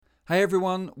Hey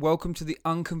everyone, welcome to the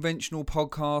Unconventional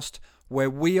Podcast, where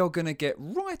we are going to get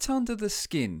right under the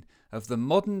skin of the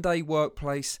modern day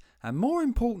workplace and, more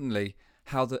importantly,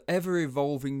 how the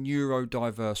ever-evolving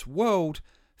neurodiverse world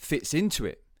fits into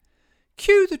it.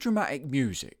 Cue the dramatic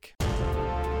music.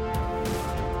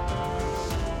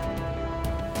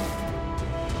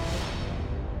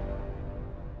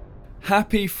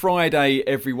 Happy Friday,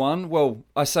 everyone. Well,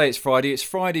 I say it's Friday. It's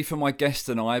Friday for my guest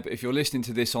and I, but if you're listening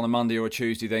to this on a Monday or a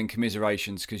Tuesday, then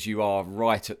commiserations, because you are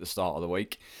right at the start of the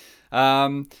week.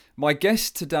 My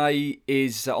guest today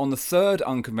is on the third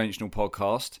Unconventional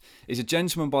Podcast, is a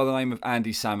gentleman by the name of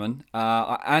Andy Salmon.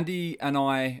 Andy and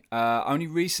I only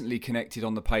recently connected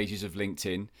on the pages of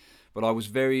LinkedIn, but I was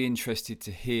very interested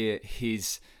to hear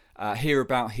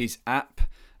about his app.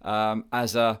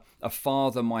 As a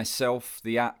father myself,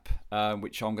 the app,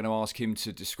 which I'm going to ask him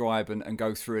to describe and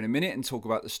go through in a minute and talk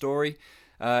about the story,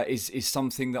 is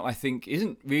something that I think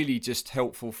isn't really just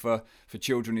helpful for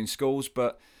children in schools,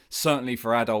 but certainly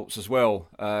for adults as well,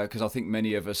 because I think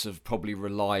many of us have probably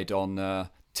relied on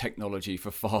technology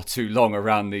for far too long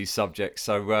around these subjects.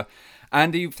 So,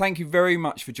 Andy, thank you very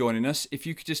much for joining us. If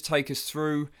you could just take us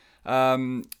through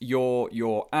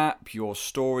your app, your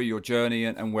story, your journey,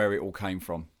 and where it all came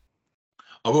from.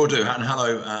 I will do. And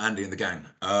hello, Andy and the gang.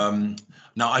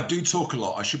 Now, I do talk a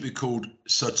lot. I should be called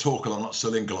Sir Talk a lot, not Sir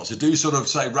Linkalot. So do sort of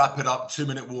say, wrap it up,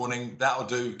 2-minute warning. That'll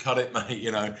do. Cut it, mate.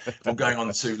 You know, if I'm going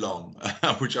on too long,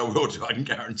 which I will do, I can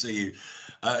guarantee you.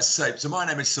 So my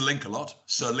name is Sir Linkalot,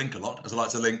 as I like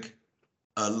to link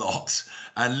a lot.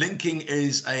 And linking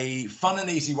is a fun and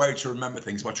easy way to remember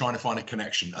things by trying to find a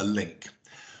connection, a link.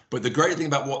 But the great thing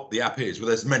about what the app is, well,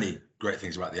 there's many great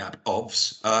things about the app,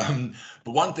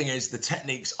 but one thing is the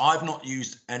techniques. I've not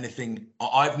used anything.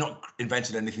 I've not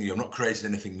invented anything new. I've not created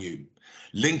anything new.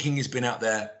 Linking has been out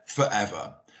there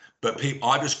forever, but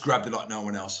I just grabbed it like no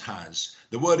one else has.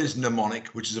 The word is mnemonic,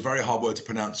 which is a very hard word to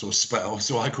pronounce or spell,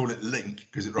 so I call it link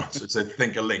because it writes. So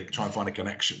think a link, try and find a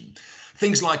connection.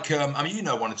 Things like, I mean, you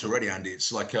know one it's already, Andy.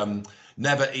 It's like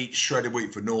never eat shredded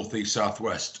wheat for northeast,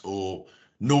 southwest, or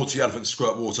naughty elephants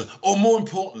squirt water, or more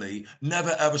importantly, never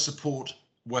ever support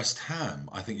West Ham.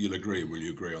 I think you'll agree. Will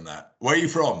you agree on that? Where are you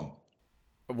from?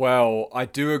 Well, I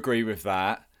do agree with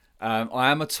that. I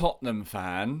am a Tottenham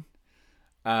fan.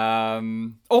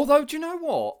 Although, do you know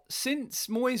what? Since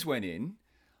Moyes went in,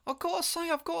 I've got to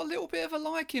say I've got a little bit of a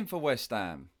liking for West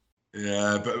Ham.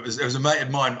 Yeah, but it was a mate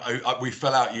of mine. We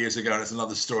fell out years ago, and it's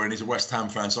another story. And he's a West Ham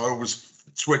fan, so I always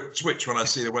twitch when I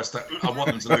see the West Ham. I want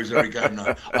them to lose every game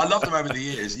now. I loved them over the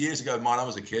years. Years ago, I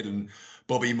was a kid, and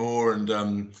Bobby Moore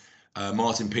and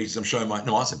Martin Peters. I'm showing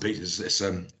Martin Peters. That's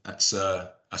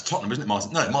Tottenham, isn't it?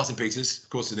 Martin Peters. Of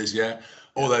course it is. Yeah,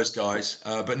 all those guys.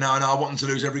 But now I want them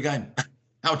to lose every game.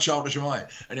 How childish am I?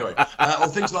 Anyway, or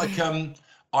things like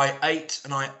I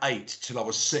ate till I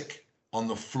was sick on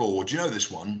the floor. Do you know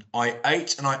this one? I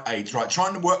ate. Right,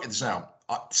 trying to work this out.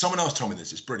 Someone else told me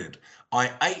this. It's brilliant. I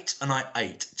ate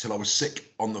till I was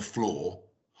sick on the floor.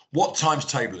 What times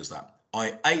table is that?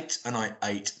 I ate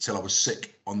till I was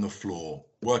sick on the floor.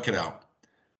 Work it out.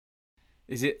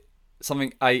 Is it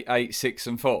something 8, 8, 6,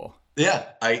 and 4? Yeah,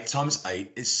 8 times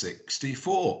 8 is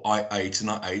 64. I ate,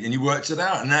 and you worked it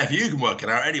out. And now if you can work it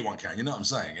out, anyone can. You know what I'm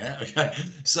saying, yeah? Okay.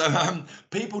 So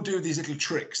people do these little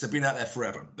tricks. They've been out there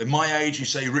forever. At my age, you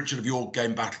say Richard of York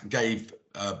gave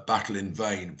battle in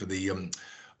vain for the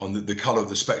on the colour of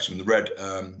the spectrum, the red,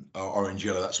 orange,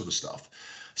 yellow, that sort of stuff.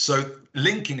 So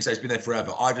linking has been there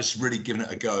forever. I've just really given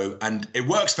it a go, and it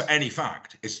works for any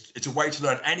fact. It's a way to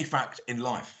learn any fact in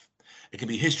life. It can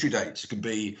be history dates. It can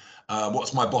be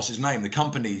what's my boss's name, the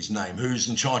company's name, who's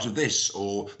in charge of this,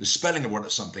 or the spelling of what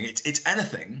it's something. It's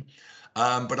anything.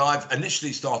 But I've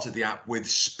initially started the app with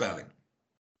spelling,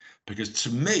 because to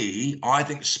me, I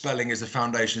think spelling is the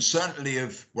foundation, certainly I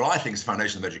think it's the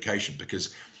foundation of education,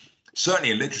 because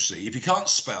certainly in literacy, if you can't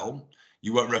spell,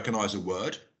 you won't recognize a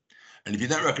word. And if you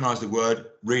don't recognize the word,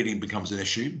 reading becomes an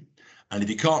issue. And if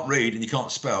you can't read and you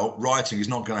can't spell, writing is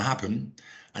not going to happen.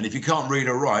 And if you can't read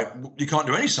or write, you can't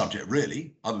do any subject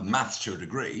really, other than maths to a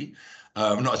degree,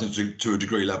 not to a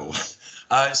degree level.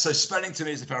 So spelling to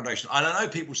me is the foundation. And I know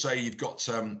people say we've got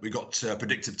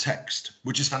predictive text,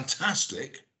 which is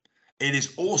fantastic. It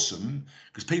is awesome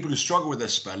because people who struggle with their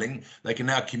spelling, they can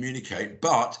now communicate,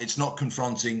 but it's not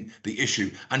confronting the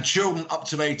issue. And children up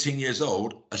to 18 years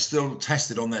old are still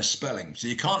tested on their spelling. So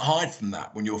you can't hide from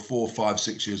that when you're 4, 5,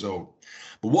 6 years old.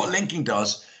 But what linking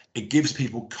does, it gives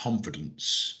people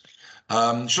confidence.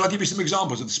 Shall I give you some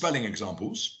examples of the spelling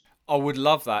examples? I would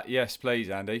love that. Yes, please,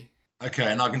 Andy.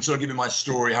 Okay, and I can sort of give you my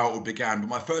story, how it all began. But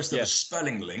my first ever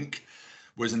spelling link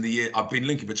was in the year, I've been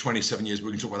linking for 27 years.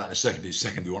 We can talk about that in a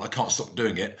second. If you want. I can't stop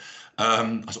doing it.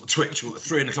 I sort of twitch at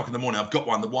 3 o'clock in the morning. I've got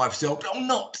one. The wife still, oh,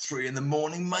 not 3 in the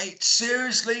morning, mate.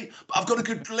 Seriously? But I've got a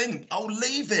good link. I'll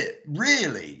leave it.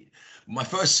 Really? My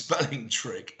first spelling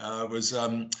trick was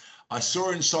I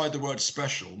saw inside the word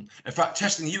special. In fact,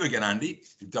 testing you again, Andy.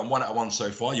 You've done 1 out of 1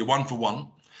 so far. You're 1 for 1.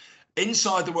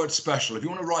 Inside the word special, if you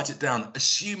want to write it down,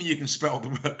 assuming you can spell the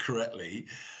word correctly,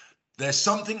 there's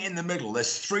something in the middle.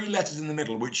 There's 3 letters in the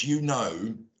middle, which you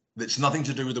know that's nothing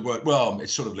to do with the word. Well, it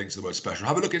sort of links to the word special.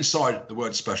 Have a look inside the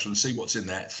word special and see what's in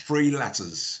there. 3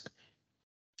 letters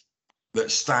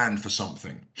that stand for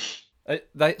something.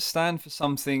 They stand for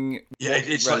something. Yeah,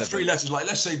 it's relevant. Like 3 letters. Like,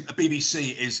 let's say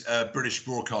BBC is British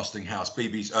Broadcasting House,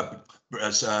 BBC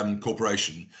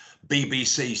corporation.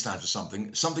 BBC stands for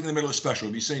something. Something in the middle of special.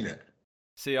 Have you seen it?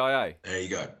 CIA. There you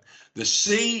go. The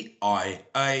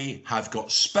CIA have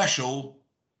got special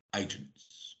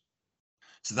agents.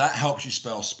 So that helps you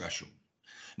spell special.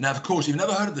 Now, of course, you've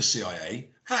never heard of the CIA.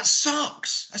 That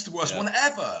sucks. That's the worst one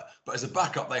ever. But as a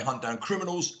backup, they hunt down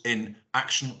criminals in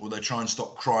action, or they try and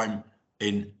stop crime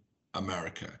in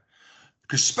America.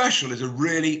 Because special is a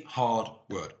really hard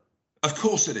word. Of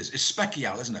course it is. It's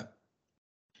special, isn't it?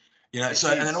 You know,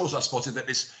 so, and then also I spotted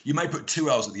that you may put 2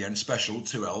 L's at the end, special,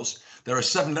 2 L's. There are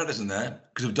 7 letters in there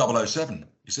because of 007,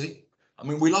 you see? I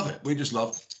mean, we love it. We just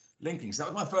love linking. So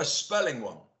that was my first spelling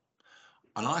one.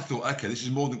 And I thought, okay, this is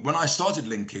more than, when I started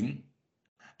linking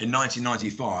in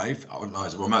 1995, I might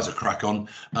as well crack on.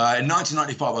 In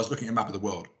 1995, I was looking at a map of the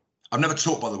world. I've never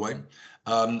taught, by the way.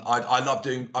 I love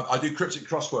doing, I do cryptic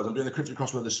crosswords. I'm doing the cryptic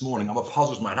crossword this morning. I'm a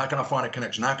puzzles man. How can I find a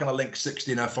connection? How can I link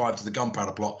 1605 to the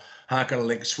gunpowder plot? How can I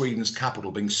link Sweden's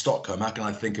capital being Stockholm? How can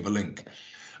I think of a link?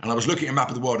 And I was looking at a map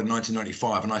of the world in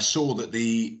 1995, and I saw that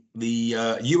the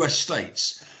US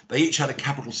states, they each had a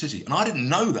capital city. And I didn't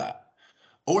know that.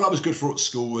 All I was good for at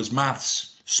school was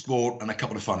maths, sport, and a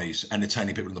couple of funnies,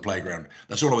 entertaining people in the playground.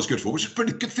 That's all I was good for, which is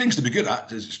pretty good things to be good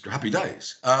at. It's happy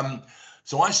days.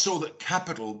 So I saw that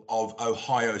capital of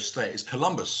Ohio State is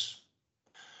Columbus.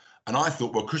 And I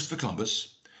thought, well, Christopher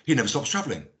Columbus, he never stops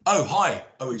traveling. Oh, hi.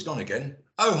 Oh, he's gone again.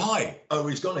 Oh, hi. Oh,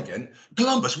 he's gone again.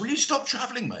 Columbus, will you stop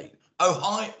traveling, mate? Oh,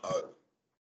 hi.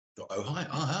 Oh, hi.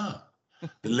 Aha.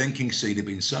 The linking seed had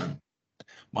been sown.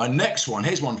 My next one,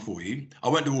 here's one for you. I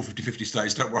won't do all 50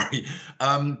 states, don't worry.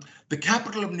 The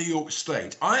capital of New York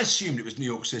State, I assumed it was New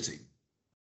York City.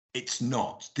 It's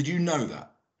not. Did you know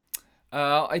that?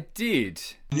 I did.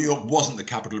 New York wasn't the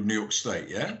capital of New York State,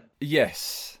 yeah?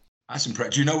 Yes. That's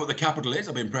impressive. Do you know what the capital is?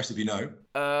 I'd be impressed if you know.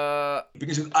 It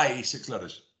begins with A, 6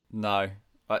 letters. No.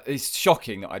 It's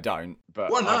shocking that I don't. But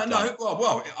well, no.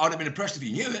 Well, I'd have been impressed if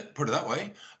you knew it, put it that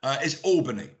way. It's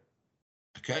Albany,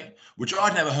 okay? Which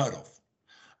I'd never heard of.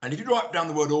 And if you write down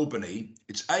the word Albany,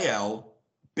 it's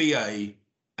Albany.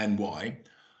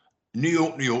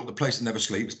 New York, the place that never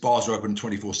sleeps. Bars are open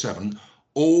 24/7.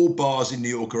 All bars in New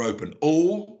York are open.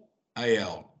 All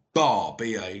A-L, bar,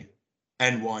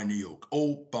 B-A-N-Y, New York.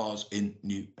 All bars in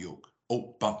New York.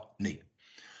 Albany.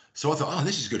 So I thought,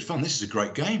 this is good fun. This is a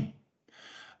great game.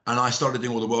 And I started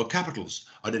doing all the world capitals.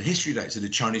 I did history dates. I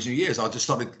did Chinese New Year's. I just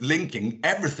started linking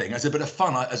everything as a bit of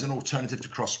fun, as an alternative to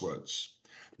crosswords.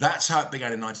 That's how it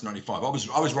began in 1995.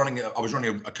 I was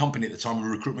running a company at the time, a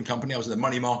recruitment company. I was in the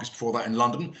money markets before that in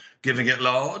London, giving it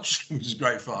large, which is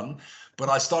great fun. But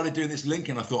I started doing this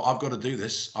linking. I thought, I've got to do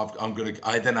this.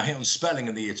 Then I hit on spelling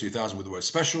in the year 2000 with the word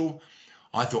special.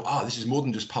 I thought, this is more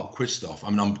than just pub quiz stuff.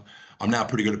 I mean, I'm now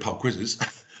pretty good at pub quizzes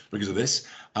because of this,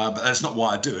 but that's not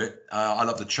why I do it. I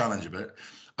love the challenge of it.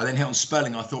 I then hit on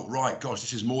spelling. I thought, right, gosh,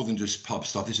 this is more than just pub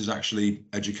stuff. This is actually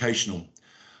educational.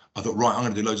 I thought, right, I'm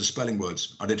going to do loads of spelling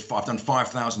words. I've done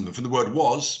 5,000 of them. From the word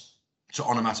was to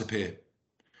onomatopoeia.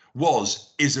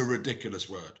 Was is a ridiculous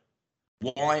word.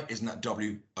 Why isn't that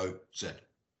W-O-Z?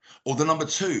 Or the number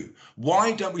 2.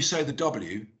 Why don't we say the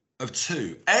W of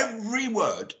 2? Every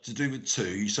word to do with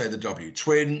 2, you say the W.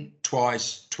 Twin,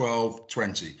 twice, 12,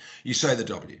 20. You say the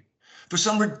W. For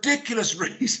some ridiculous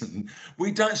reason,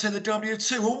 we don't say the W of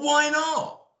 2. Well, why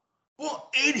not?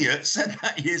 What idiot said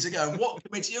that years ago? And what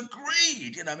committee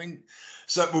agreed? You know, I mean,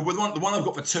 so with the one I've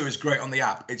got for 2 is great on the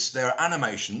app. There are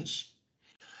animations,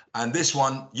 and this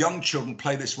one, young children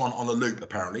play this one on a loop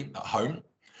apparently at home.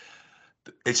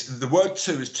 It's the word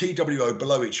 2 is TWO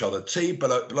below each other. T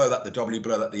below that the W,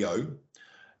 below that the O.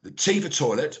 The T for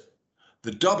toilet.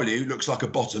 The W looks like a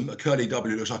bottom. A curly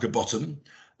W looks like a bottom,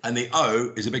 and the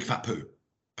O is a big fat poo.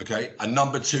 Okay, and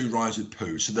number 2 rhymes with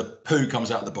poo, so the poo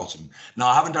comes out at the bottom. Now,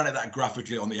 I haven't done it that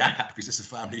graphically on the app because it's a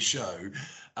family show,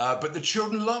 but the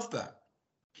children love that.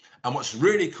 And what's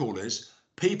really cool is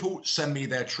people send me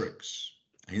their tricks.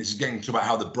 and this is getting to about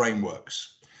how the brain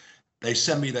works. They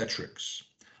send me their tricks.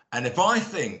 And if I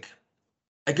think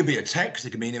it could be a text,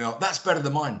 it could be an email, that's better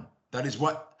than mine. That is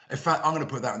what, in fact, I'm going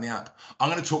to put that in the app. I'm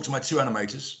going to talk to my 2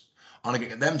 animators. I'm going to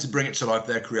get them to bring it to life,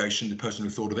 their creation, the person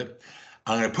who thought of it.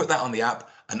 I'm going to put that on the app,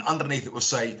 and underneath it will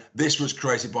say, this was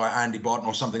created by Andy Barton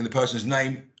or something. The person's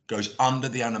name goes under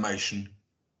the animation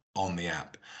on the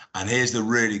app. And here's the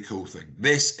really cool thing.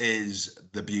 This is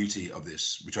the beauty of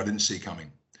this, which I didn't see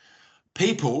coming.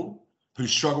 People who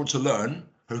struggle to learn,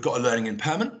 who've got a learning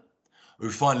impairment, who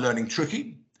find learning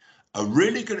tricky, are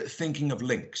really good at thinking of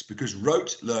links, because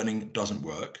rote learning doesn't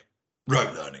work.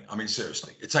 Rote learning, I mean,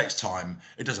 seriously, it takes time,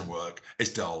 it doesn't work, it's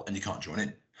dull, and you can't join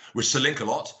in. With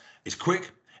Linkalot, it's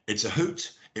quick, it's a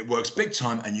hoot, it works big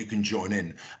time, and you can join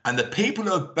in. And the people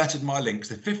who have bettered my links,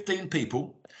 the 15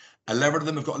 people, 11 of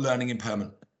them have got a learning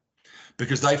impairment,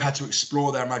 because they've had to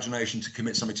explore their imagination to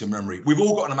commit something to memory. We've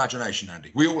all got an imagination,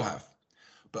 Andy, we all have.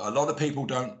 But a lot of people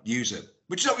don't use it.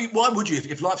 Which is, why would you?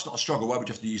 If life's not a struggle, why would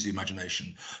you have to use the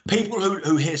imagination? People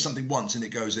who hear something once and it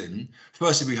goes in,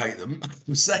 firstly, we hate them.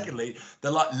 Secondly,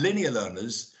 they're like linear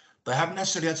learners. They haven't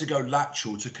necessarily had to go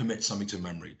lateral to commit something to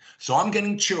memory. So I'm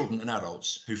getting children and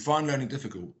adults who find learning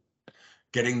difficult,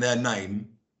 getting their name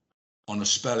on a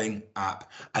spelling app.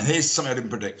 And here's something I didn't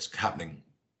predict happening.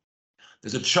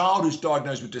 There's a child who's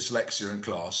diagnosed with dyslexia in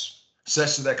class,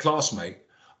 says to their classmate,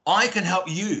 I can help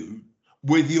you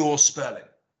with your spelling.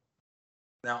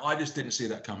 Now, I just didn't see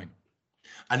that coming.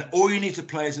 And all you need to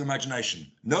play is an imagination.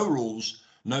 No rules,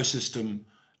 no system,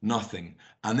 nothing.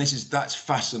 And that's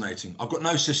fascinating. I've got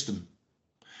no system.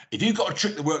 If you've got a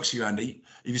trick that works for you, Andy,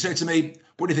 if you say to me,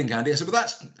 what do you think, Andy? I said, well,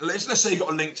 let's say you've got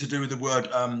a link to do with the word,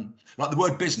 like the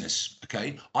word business,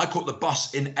 okay? I caught the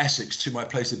bus in Essex to my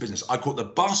place of business. I caught the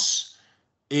bus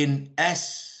in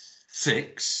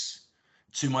S6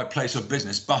 to my place of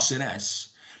business, bus in S.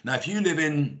 Now, if you live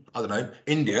in, I don't know,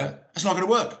 India, that's not going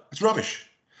to work. It's rubbish.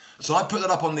 So I put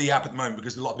that up on the app at the moment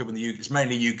because a lot of people in the UK, it's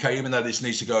mainly UK, even though this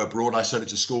needs to go abroad. I sell it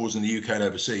to schools in the UK and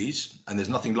overseas, and there's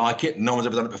nothing like it. No one's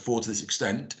ever done it before to this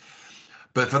extent.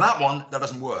 But for that one, that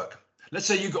doesn't work. Let's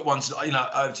say you've got one,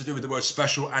 to do with the word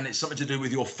special, and it's something to do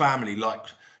with your family, like,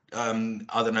 I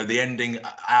don't know, the ending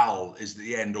al is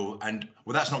the end, well,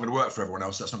 that's not going to work for everyone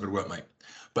else. That's not going to work, mate.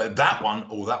 But that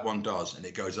one does, and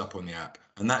it goes up on the app.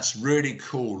 And that's really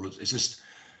cool. It's just,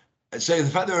 so the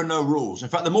fact there are no rules. In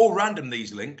fact, the more random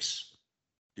these links,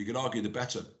 you could argue the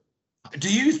better.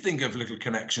 Do you think of little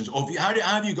connections, or how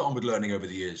have you got on with learning over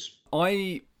the years?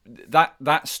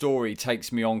 That story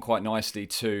takes me on quite nicely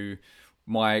to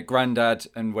my granddad,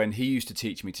 and when he used to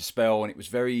teach me to spell, and it was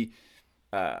very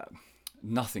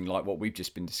nothing like what we've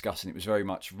just been discussing. It was very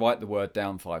much write the word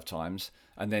down 5 times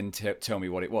and then tell me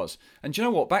what it was. And do you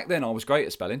know what? Back then I was great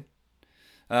at spelling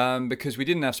because we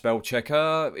didn't have spell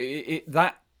checker.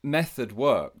 That method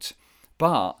worked.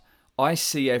 But I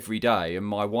see every day, and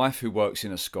my wife, who works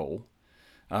in a school,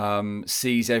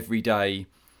 sees every day,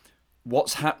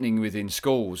 what's happening within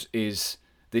schools is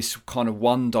this kind of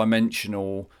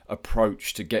one-dimensional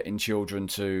approach to getting children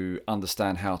to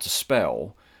understand how to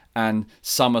spell. And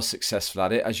some are successful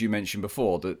at it, as you mentioned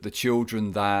before. The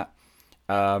children that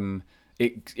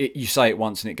you say it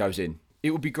once and it goes in.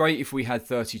 It would be great if we had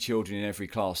 30 children in every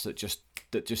class that just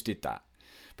did that.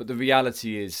 But the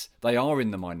reality is they are in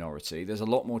the minority. There's a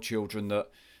lot more children that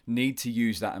need to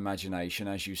use that imagination,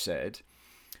 as you said.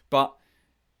 But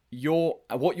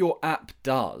what your app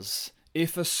does,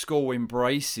 if a school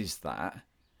embraces that,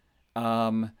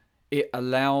 it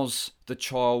allows the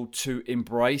child to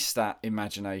embrace that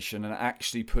imagination and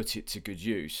actually put it to good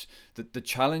use. The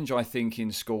challenge, I think,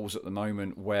 in schools at the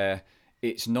moment where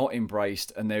it's not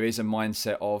embraced and there is a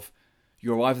mindset of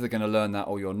you're either going to learn that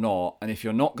or you're not. And if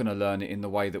you're not going to learn it in the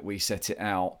way that we set it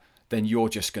out, then you're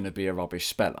just going to be a rubbish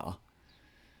speller.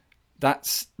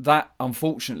 That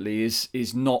unfortunately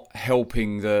is not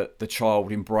helping the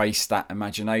child embrace that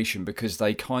imagination, because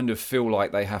they kind of feel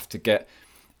like they have to get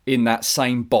in that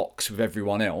same box with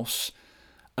everyone else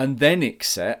and then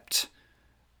accept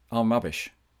I'm rubbish.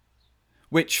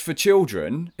 Which for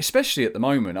children, especially at the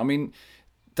moment, I mean,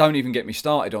 don't even get me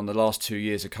started on the last 2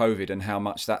 years of COVID and how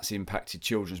much that's impacted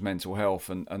children's mental health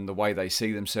and the way they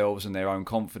see themselves and their own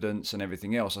confidence and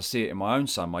everything else. I see it in my own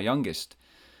son, my youngest.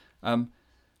 The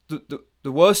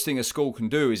worst thing a school can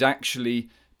do is actually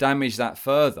damage that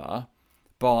further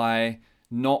by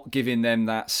not giving them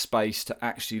that space to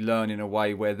actually learn in a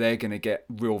way where they're going to get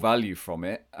real value from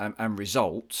it and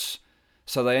results.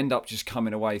 So they end up just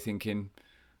coming away thinking,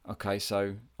 okay,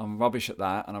 so I'm rubbish at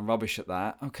that and I'm rubbish at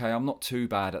that. Okay, I'm not too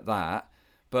bad at that.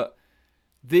 But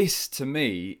this to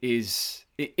me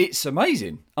it's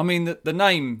amazing. I mean, the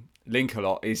name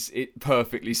Linkalot it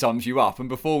perfectly sums you up. And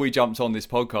before we jumped on this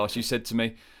podcast, you said to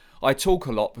me, I talk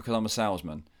a lot because I'm a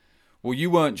salesman. Well, you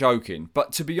weren't joking.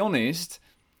 But to be honest,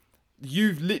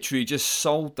 you've literally just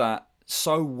sold that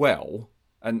so well,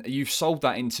 and you've sold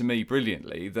that into me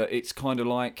brilliantly, that it's kind of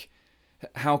like,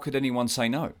 how could anyone say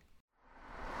no?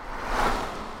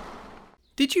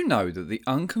 Did you know that the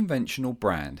Unconventional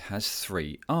brand has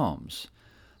 3 arms?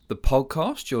 The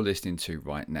podcast you're listening to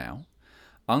right now,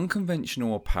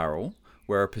 Unconventional Apparel,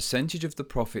 where a percentage of the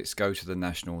profits go to the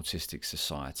National Autistic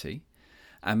Society,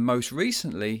 and most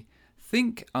recently,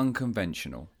 Think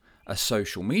Unconventional, a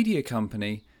social media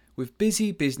company with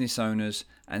busy business owners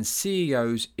and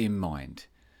CEOs in mind,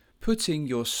 putting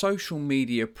your social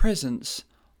media presence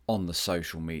on the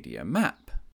social media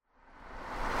map.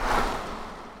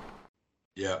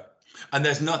 Yeah, and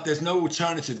there's no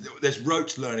alternative. There's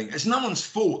rote learning. It's no one's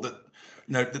fault that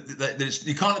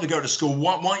you can't ever go to school.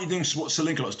 Why aren't you doing what Sir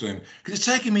Linkalot's doing? Because it's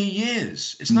taken me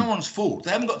years. It's no one's fault.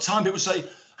 They haven't got time. People say,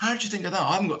 "How did you think of that?"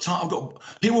 I haven't got time.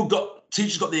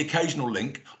 Teachers got the occasional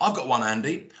link. I've got one,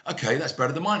 Andy. Okay, that's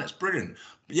better than mine. That's brilliant.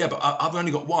 But yeah, but I've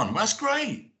only got one. Well, that's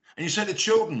great. And you say to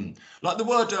children, like the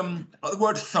word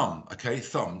thumb. Okay,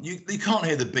 thumb. You can't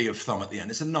hear the B of thumb at the end.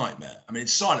 It's a nightmare. I mean,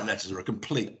 silent letters are a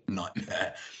complete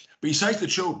nightmare. But you say to the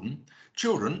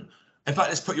children. In fact,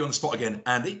 let's put you on the spot again,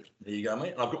 Andy. There you go,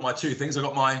 mate. And I've got my 2 things. I've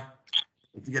got my,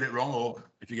 if you get it wrong or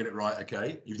if you get it right,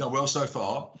 okay. You've done well so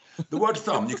far. The word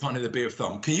thumb, you can't hear the B of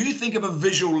thumb. Can you think of a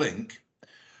visual link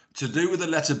to do with the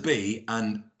letter B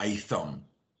and a thumb?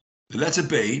 The letter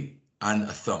B and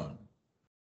a thumb.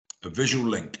 A visual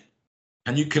link.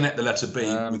 Can you connect the letter B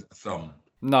with the thumb?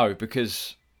 No,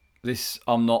 because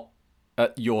I'm not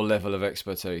at your level of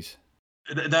expertise.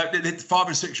 5 and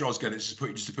 6-year-olds get it, just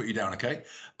to put you down, okay?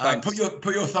 Put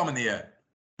your thumb in the air.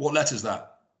 What letter's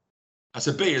that? That's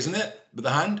a B, isn't it? With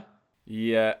the hand?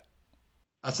 Yeah.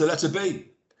 That's the letter B.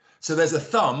 So there's a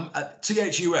thumb at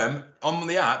THUM on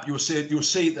the app. You'll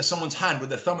see there's someone's hand with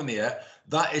their thumb in the air.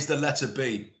 That is the letter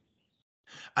B.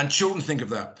 And children think of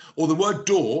that. Or the word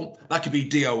door, that could be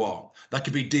DOR. That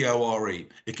could be DORE.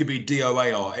 It could be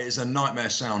DOAR. It is a nightmare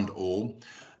sound all.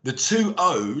 The 2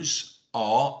 O's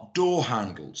are door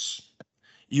handles.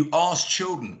 You ask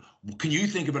children, can you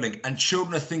think of a link? And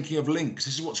children are thinking of links.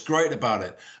 This is what's great about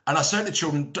it. And I say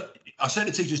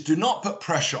to teachers, do not put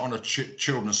pressure on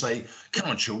children and say, come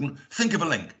on, children, think of a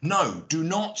link. No, do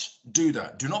not do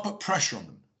that. Do not put pressure on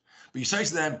them. But you say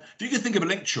to them, if you can think of a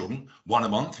link, children, 1 a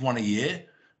month, 1 a year,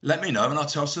 let me know and I'll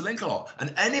tell Sir Linkalot.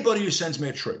 And anybody who sends me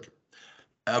a trick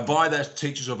via their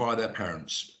teachers or via their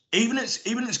parents, even if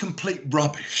it's complete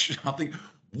rubbish, I think,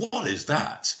 what is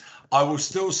that? I will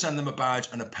still send them a badge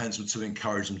and a pencil to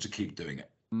encourage them to keep doing it.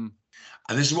 And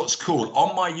this is what's cool.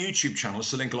 On my YouTube channel,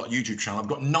 Sir Linkalot YouTube channel, I've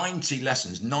got 90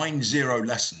 lessons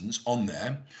on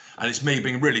there. And it's me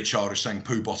being really childish, saying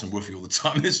poo, bottom, woofy all the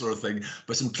time, this sort of thing,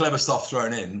 but some clever stuff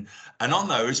thrown in. And on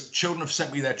those, children have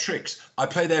sent me their tricks. I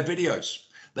play their videos.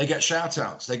 They get shout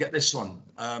outs. They get this one.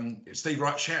 Steve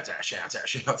Wright, shout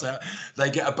out. They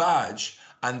get a badge.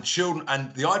 And children,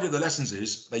 and the idea of the lessons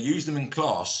is they use them in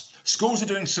class. Schools are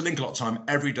doing Sir Linkalot time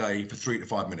every day for 3 to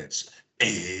 5 minutes.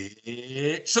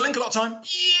 It's Sir Linkalot time.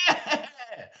 Yeah.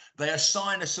 They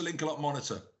assign a Sir Linkalot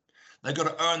monitor. They've got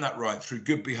to earn that right through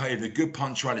good behavior, good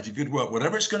punctuality, good work,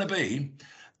 whatever it's going to be.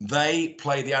 They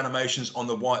play the animations on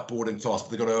the whiteboard in class,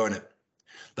 but they've got to earn it.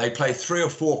 They play 3 or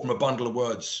 4 from a bundle of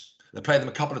words. They play them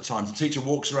a couple of times. The teacher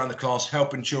walks around the class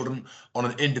helping children on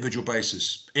an individual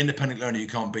basis. Independent learning, you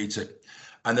can't beat it.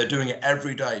 And they're doing it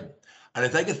every day. And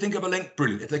if they can think of a link,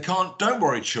 brilliant. If they can't, don't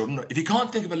worry, children. If you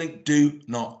can't think of a link, do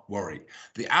not worry.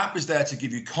 The app is there to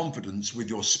give you confidence with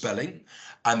your spelling,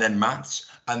 and then maths,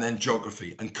 and then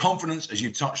geography. And confidence, as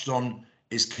you touched on,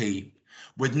 is key.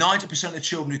 With 90% of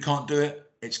children who can't do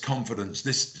it, it's confidence.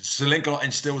 This Sir Linkalot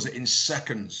instills it in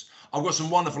seconds. I've got some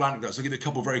wonderful anecdotes. I'll give you a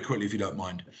couple very quickly if you don't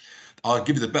mind. I'll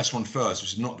give you the best one first,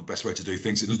 which is not the best way to do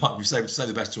things in life. We say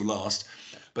the best till last.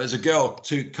 But there's a girl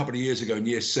a couple of years ago in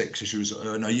year 6, she was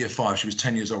year 5, she was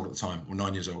 10 years old at the time, or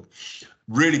 9 years old.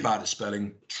 Really bad at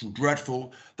spelling,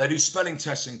 dreadful. They do spelling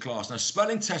tests in class. Now,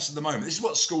 spelling tests at the moment, this is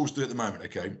what schools do at the moment,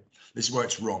 okay? This is where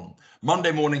it's wrong.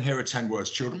 Monday morning, here are 10 words,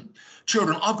 children.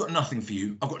 Children, I've got nothing for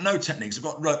you. I've got no techniques. I've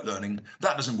got rote learning.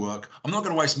 That doesn't work. I'm not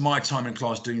going to waste my time in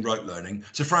class doing rote learning.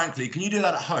 So frankly, can you do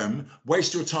that at home?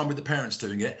 Waste your time with the parents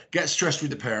doing it. Get stressed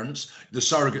with the parents, the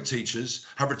surrogate teachers,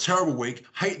 have a terrible week,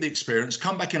 hate the experience,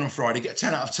 come back in on Friday, get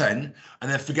 10 out of 10,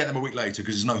 and then forget them a week later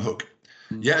because there's no hook.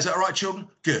 Yeah, is that all right, children?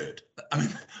 Good. I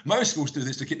mean, most schools do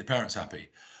this to keep the parents happy.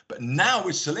 But now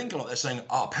with Sir Linkalot, they're saying,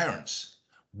 parents,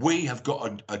 we have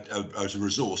got a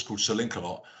resource called Sir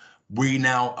Linkalot. We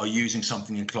now are using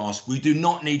something in class. We do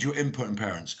not need your input, and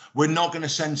parents. We're not going to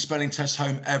send spelling tests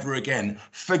home ever again.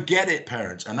 Forget it,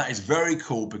 parents. And that is very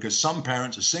cool, because some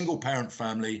parents, a single parent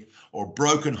family or a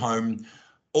broken home,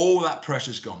 all that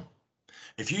pressure's gone.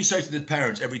 If you say to the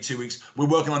parents every 2 weeks, we're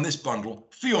working on this bundle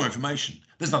for your information,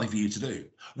 there's nothing for you to do.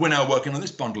 We're now working on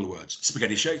this bundle of words,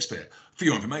 Spaghetti Shakespeare, for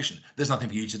your information, there's nothing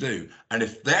for you to do. And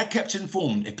if they're kept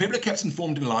informed, if people are kept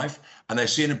informed in life and they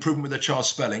see an improvement with their child's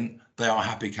spelling, they are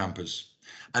happy campers.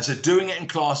 And so doing it in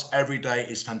class every day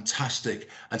is fantastic.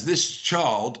 And to this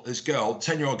child, this girl,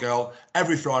 10-year-old girl,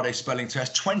 every Friday spelling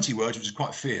test, 20 words, which is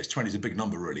quite fierce. 20 is a big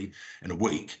number, really, in a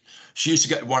week. She used to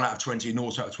get 1 out of 20, 0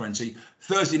 out of 20.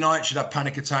 Thursday night, she'd have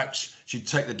panic attacks. She'd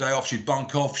take the day off. She'd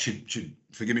bunk off. She'd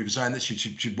forgive me for saying this,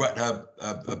 she'd wet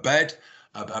her bed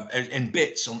in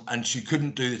bits, and she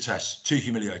couldn't do the test. Too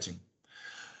humiliating.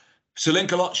 So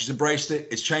Linkalot, she's embraced it.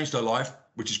 It's changed her life,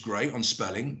 which is great on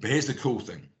spelling. But here's the cool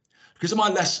thing. Because of my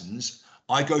lessons,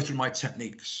 I go through my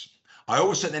techniques. I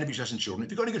always say to the NBC lesson children,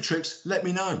 if you've got any good tricks, let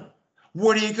me know.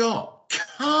 What do you got?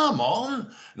 Come on.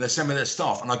 And they send me their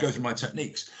stuff, and I go through my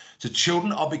techniques. So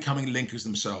children are becoming linkers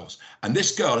themselves. And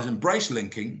this girl has embraced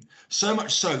linking so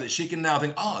much so that she can now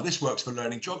think, this works for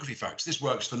learning geography facts. This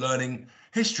works for learning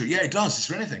history. Yeah, it does. It's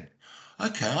for anything.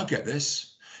 Okay, I get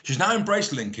this. She's now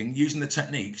embraced linking using the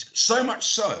techniques, so much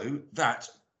so that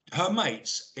her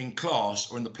mates in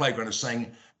class or in the playground are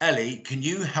saying, Ellie, can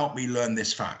you help me learn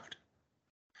this fact?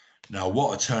 Now,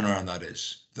 what a turnaround that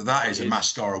is. That is a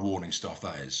mascara warning stuff,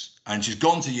 that is. And she's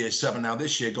gone to year 7 now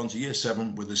this year, gone to year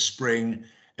 7 with a spring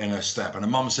in her step. And her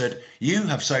mum said, you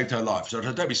have saved her life. So I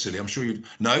said, don't be silly. I'm sure you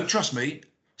no, trust me.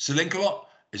 Linkalot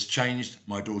has changed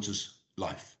my daughter's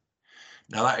life.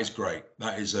 Now, that is great.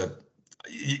 That is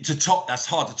that's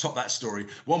hard to top that story.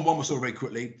 One more story very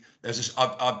quickly. There's this,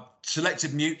 I've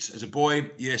selected mute as a boy,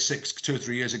 year 6, 2 or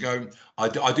 3 years ago.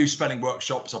 I do spelling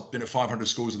workshops. I've been at 500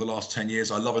 schools over the last 10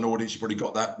 years. I love an audience. You've probably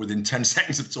got that within 10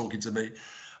 seconds of talking to me.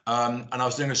 And I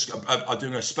was doing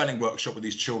a spelling workshop with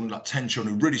these children, like 10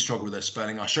 children who really struggle with their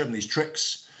spelling. I showed them these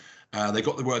tricks. They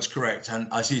got the words correct. And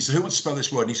I said, so who wants to spell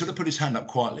this word? And he sort of put his hand up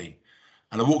quietly.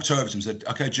 And I walked over to him and said,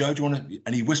 okay, Joe, do you want to?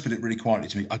 And he whispered it really quietly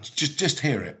to me. I just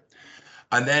hear it.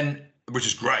 And then, which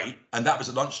is great. And that was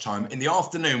at lunchtime. In the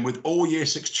afternoon, with all year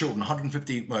 6 children,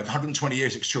 120 year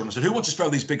 6 children, I said, who wants to spell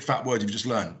these big fat words you've just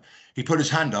learned? He put his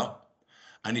hand up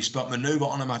and he spelled maneuver,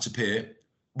 onomatopoeia,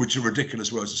 which are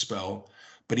ridiculous words to spell.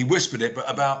 But he whispered it,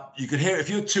 but you could hear it. If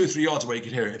you were 2 or 3 yards away, you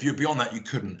could hear it. If you were beyond that, you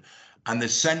couldn't. And the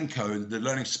Senko, the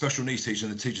learning special needs teacher,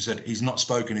 and the teacher said, he's not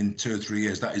spoken in 2 or 3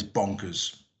 years. That is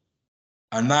bonkers.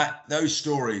 And those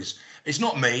stories, it's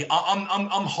not me.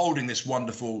 I'm holding this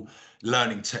wonderful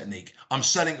learning technique. I'm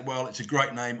selling it well. It's a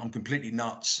great name. I'm completely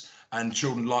nuts, and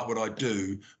children like what I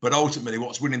do. But ultimately,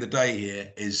 what's winning the day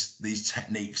here is these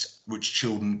techniques which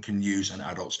children can use and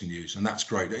adults can use, and that's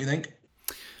great. Don't you think?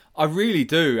 I really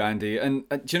do, Andy. And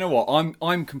do you know what?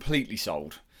 I'm completely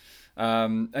sold.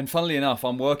 And funnily enough,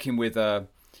 I'm working with a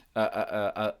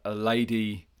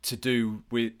lady to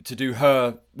do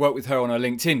her work with her on her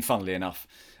LinkedIn. Funnily enough,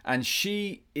 and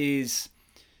she's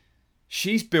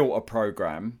built a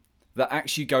program that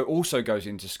actually also goes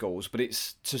into schools, but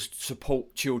it's to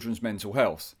support children's mental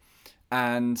health,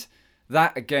 and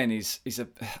that again is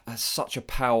such a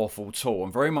powerful tool,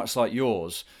 and very much like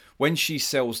yours. When she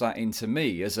sells that into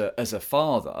me as a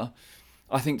father,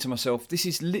 I think to myself, this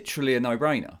is literally a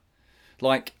no-brainer.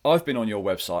 Like, I've been on your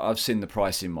website, I've seen the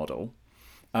pricing model.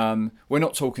 We're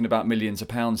not talking about millions of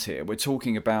pounds here. We're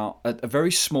talking about a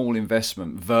very small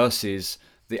investment versus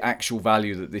the actual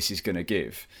value that this is going to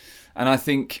give. And I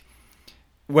think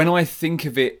when I think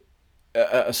of it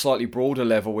at a slightly broader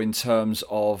level in terms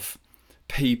of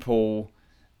people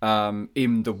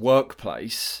in the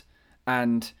workplace,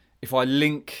 and if I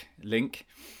link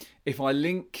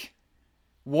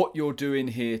what you're doing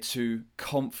here to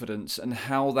confidence and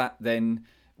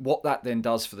what that then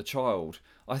does for the child,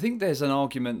 I think there's an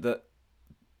argument that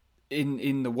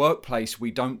in the workplace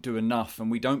we don't do enough, and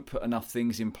we don't put enough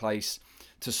things in place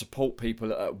to support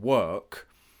people at work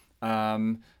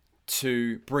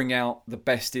to bring out the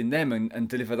best in them and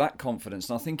deliver that confidence.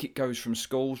 And I think it goes from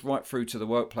schools right through to the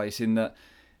workplace, in that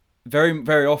very,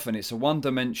 very often it's a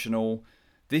one-dimensional,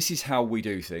 this is how we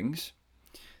do things.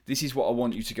 This is what I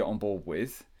want you to get on board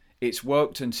with. It's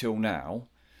worked until now.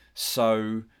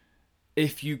 So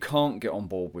if you can't get on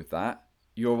board with that,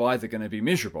 you're either going to be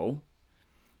miserable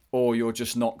or you're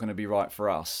just not going to be right for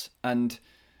us. And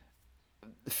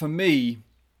for me,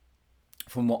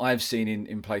 from what I've seen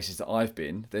in places that I've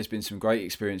been, there's been some great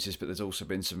experiences, but there's also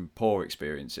been some poor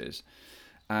experiences.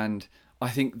 And I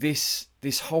think this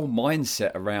whole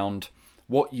mindset around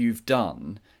what you've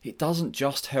done, it doesn't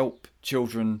just help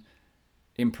children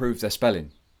improve their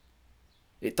spelling.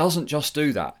 It doesn't just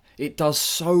do that. It does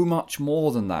so much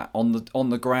more than that on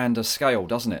the grander scale,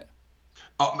 doesn't it?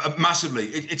 Massively.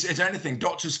 It's anything.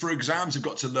 Doctors for exams have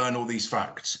got to learn all these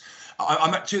facts. I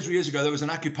met 2 or 3 years ago, there was an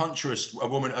acupuncturist, a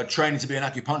woman training to be an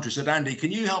acupuncturist, said, Andy,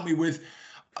 can you help me with,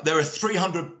 there are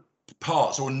 300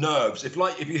 parts or nerves. If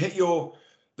you hit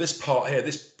this part here,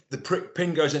 the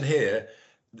pin goes in here,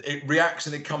 it reacts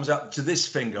and it comes out to this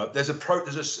finger. There's a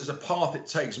path it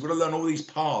takes. We've got to learn all these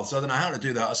paths. I don't know how to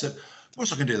do that. I said, of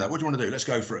course I can do that. What do you want to do? Let's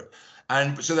go for it.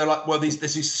 And so they're like, well, there's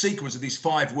this sequence of these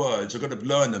 5 words. I've got to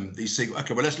learn them.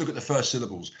 Okay, well, let's look at the first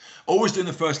syllables. Always doing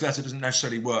the first letter doesn't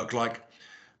necessarily work. Like,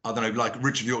 I don't know, like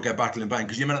Richard York get battle in vain,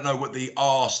 because you may not know what the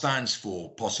R stands for,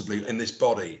 possibly, in this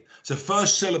body. So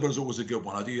first syllable is always a good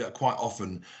one. I do that quite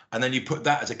often. And then you put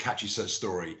that as a catchy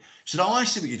story. She said, oh, I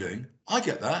see what you're doing. I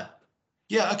get that.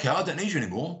 Yeah, okay, I don't need you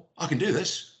anymore. I can do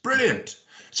this. Brilliant.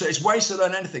 So it's ways to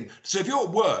learn anything. So if you're at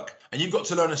work and you've got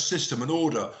to learn a system, an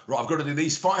order, right, I've got to do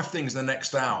these 5 things in the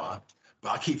next hour,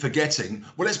 but I keep forgetting.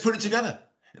 Well, let's put it together.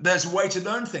 There's a way to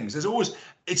learn things. There's always,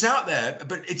 it's out there,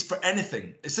 but it's for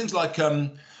anything. It's things like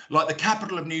the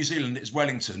capital of New Zealand is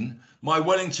Wellington. My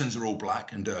Wellingtons are all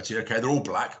black and dirty. Okay, they're all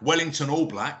black. Wellington All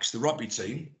Blacks, the rugby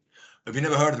team. Have you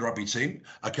never heard of the rugby team?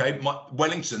 Okay, my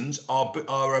Wellingtons are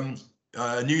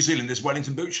New Zealand is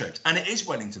Wellington boot shaped, and it is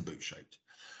Wellington boot shaped.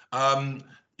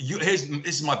 This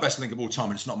is my best link of all time,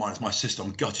 and it's not mine, it's my sister.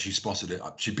 I'm gutted she spotted it.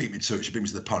 She beat me to it. She beat me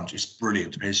to the punch. It's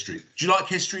brilliant history. Do you like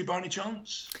history by any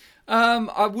chance?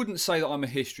 I wouldn't say that I'm a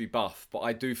history buff, but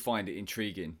I do find it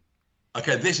intriguing.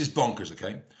 Okay, this is bonkers,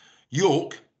 okay?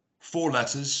 York, 4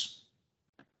 letters,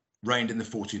 reigned in the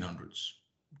 1400s.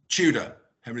 Tudor,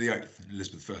 Henry VIII,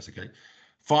 Elizabeth I, okay?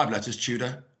 5 letters,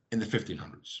 Tudor, in the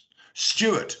 1500s.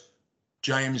 Stuart,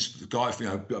 James, the guy,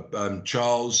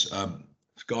 Charles,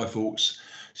 Guy Fawkes,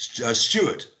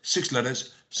 Stuart, 6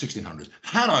 letters, 1600s.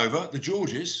 Hanover, the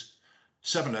Georges,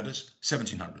 7 letters,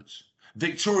 1700s.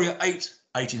 Victoria, 8,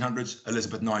 1800s.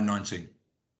 Elizabeth, 9, 19.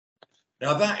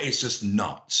 Now that is just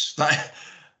nuts.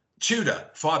 Tudor,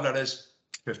 5 letters,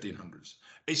 1500s.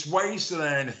 It's ways to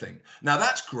learn anything. Now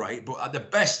that's great, but the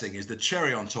best thing is the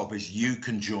cherry on top is you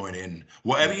can join in.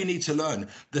 Whatever you need to learn.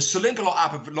 The Linkalot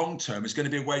app of long term is going to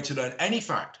be a way to learn any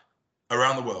fact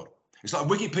around the world. It's like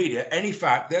Wikipedia, any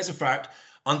fact, there's a fact.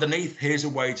 Underneath, here's a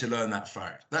way to learn that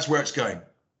fact. That's where it's going.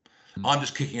 I'm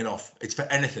just kicking it off. It's for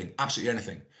anything, absolutely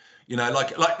anything. You know,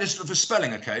 like this for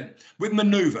spelling, okay? With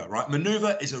maneuver, right?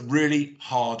 Maneuver is a really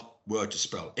hard word to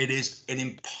spell. It is an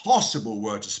impossible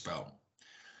word to spell.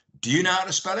 Do you know how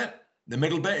to spell it? The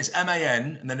middle bit is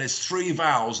M-A-N, and then there's 3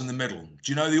 vowels in the middle.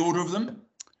 Do you know the order of them?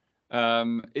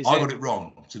 I got it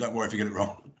wrong, so don't worry if you get it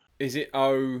wrong. Is it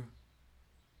O?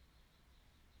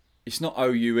 It's not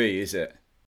O-U-E, is it?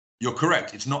 You're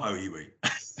correct. It's not O-U-E.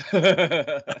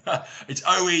 It's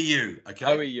O-E-U, okay?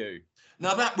 O-E-U.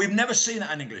 Now that we've never seen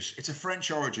that in English. It's a French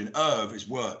origin. Oeuvre is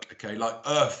work, okay? Like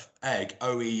earth, egg,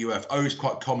 O-E-U-F. O is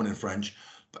quite common in French,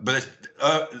 but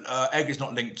egg is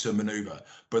not linked to maneuver.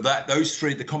 But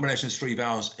the combination of 3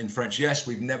 vowels in French, yes,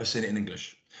 we've never seen it in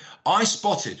English. When I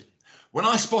spotted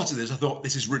this, I thought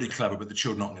this is really clever, but the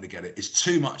children aren't going to get it. It's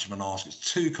too much of an ask.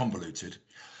 It's too convoluted.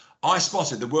 I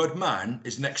spotted the word man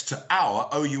is next to our,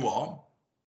 O-U-R,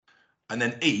 and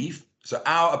then Eve. So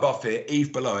our above here,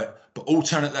 Eve below it, but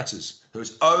alternate letters. So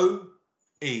it's O-E-U-V-R-E.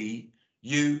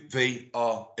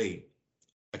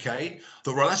 Okay?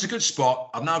 Thought, well, that's a good spot.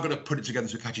 I've now got to put it together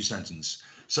to a catchy sentence.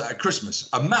 So at Christmas,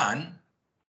 a man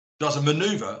does a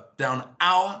maneuver down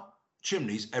our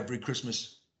chimneys every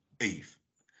Christmas Eve.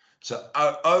 So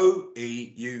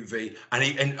O-E-U-V,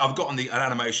 and I've got on an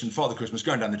animation, Father Christmas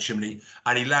going down the chimney,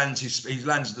 and he lands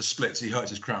at the splits, he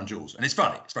hurts his crown jewels, and it's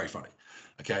funny, it's very funny.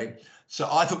 Okay, so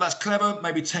I thought that's clever.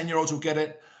 Maybe 10-year-olds will get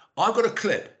it. I've got a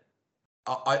clip.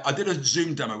 I did a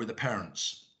Zoom demo with the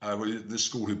parents, with the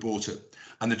school who bought it,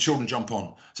 and the children jump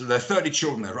on. So there are 30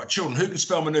 children there, right? Children, who can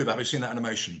spell maneuver? Have you seen that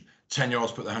animation?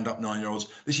 10-year-olds put their hand up, 9-year-olds.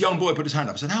 This young boy put his hand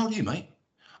up. I said, how old are you, mate?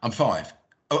 I'm 5.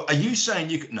 Oh, are you saying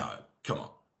you can? No, come on.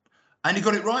 And he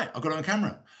got it right. I got it on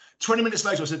camera. 20 minutes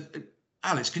later, I said,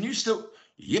 Alex, can you still?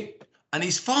 Yep. And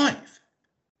he's 5.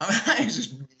 I mean, that is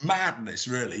just madness,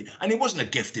 really. And he wasn't a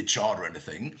gifted child or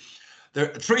anything. There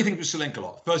are 3 things with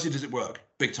Linkalot. Firstly, does it work?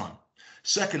 Big time.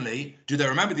 Secondly, do they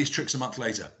remember these tricks a month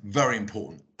later? Very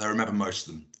important. They remember most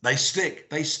of them. They stick.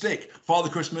 They stick. Father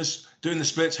Christmas, doing the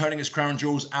splits, hurting his crown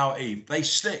jewels, our Eve. They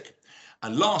stick.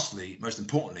 And lastly, most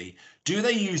importantly, do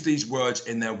they use these words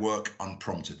in their work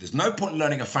unprompted? There's no point in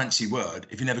learning a fancy word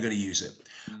if you're never going to use it.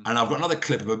 And I've got another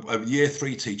clip of a year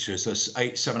 3 teacher, so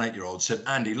 7, 8-year-old said,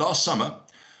 Andy, last summer,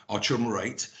 Our children were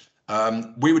 8.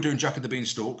 We were doing Jack and the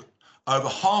Beanstalk. Over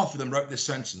half of them wrote this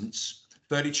sentence,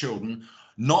 30 children,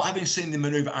 not having seen the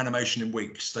maneuver animation in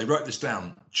weeks. They wrote this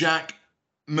down. Jack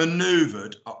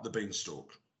maneuvered up the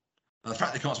beanstalk. Now, the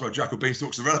fact they can't spell Jack or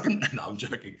beanstalk is irrelevant. No, I'm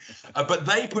joking. But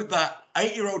they put that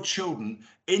 8-year-old children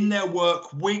in their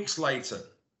work weeks later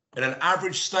in an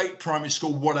average state primary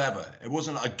school, whatever. It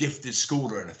wasn't like a gifted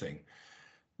school or anything.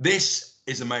 This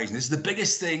is amazing. This is the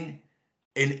biggest thing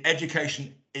in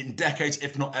education in decades,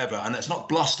 if not ever. And it's not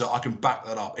bluster. I can back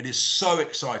that up. It is so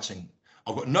exciting.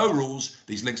 I've got no rules.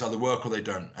 These links either work or they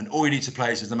don't. And all you need to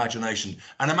play is imagination.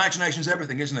 And imagination is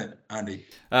everything, isn't it, Andy?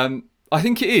 I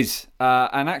think it is.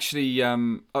 And actually,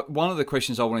 one of the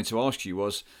questions I wanted to ask you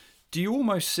was, do you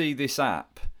almost see this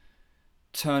app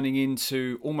turning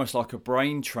into almost like a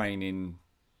brain training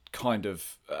kind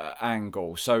of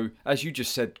angle? So, as you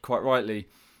just said quite rightly,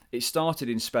 it started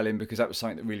in spelling because that was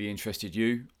something that really interested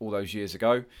you all those years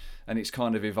ago, and it's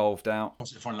kind of evolved out.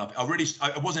 Funny enough, I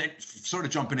wasn't sort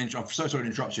of jumping in. I'm so sorry to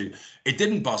interrupt you. It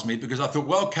didn't buzz me because I thought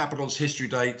world capitals, history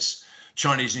dates,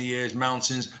 Chinese New Year's,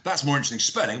 mountains, that's more interesting.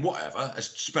 Spelling, whatever.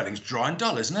 Spelling's dry and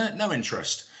dull, isn't it? No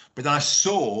interest. But then I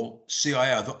saw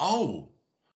CIA. I thought,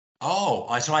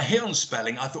 so I hit on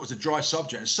spelling. I thought it was a dry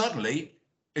subject, and suddenly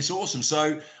it's awesome.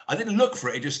 So I didn't look for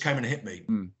it. It just came and hit me.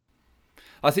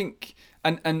 I think,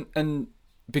 and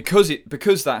because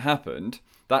that happened,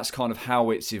 that's kind of how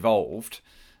it's evolved.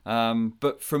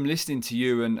 But from listening to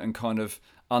you and kind of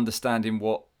understanding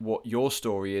what your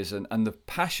story is and the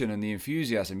passion and the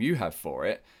enthusiasm you have for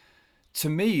it, to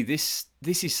me, this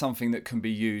is something that can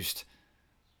be used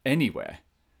anywhere,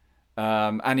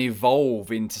 and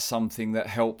evolve into something that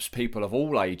helps people of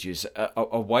all ages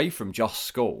away from just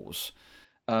schools.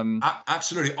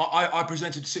 Absolutely. I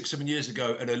presented 6-7 years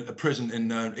ago at a prison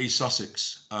in East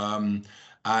Sussex,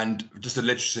 and just a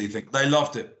literacy thing. They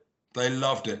loved it.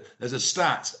 There's a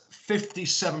stat: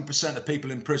 57% of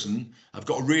people in prison have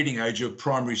got a reading age of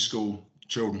primary school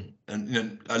children,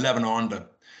 and 11 or under.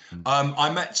 I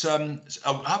met,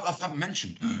 I haven't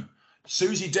mentioned,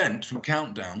 Susie Dent from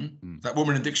Countdown, that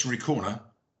woman in Dictionary Corner,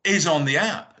 is on the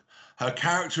app. Her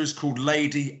character is called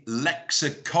Lady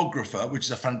Lexicographer, which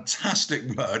is a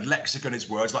fantastic word. Lexicon is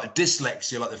words, like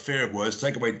dyslexia, like the fear of words.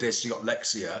 Take away dys, you got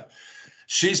lexia.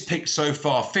 She's picked so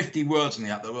far 50 words in the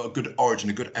app that have got a good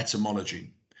origin, a good etymology,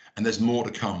 and there's more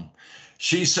to come.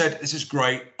 She said, this is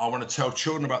great. I want to tell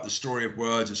children about the story of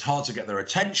words. It's hard to get their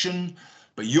attention,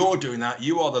 but you're doing that.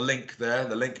 You are the link there.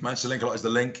 The link, Manchester Linkalot is the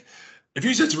link. If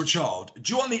you said to a child,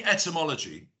 do you want the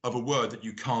etymology of a word that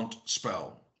you can't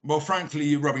spell? Well, frankly,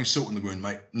 you're rubbing salt in the wound,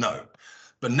 mate. No.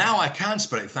 But now I can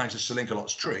spell it thanks to Sir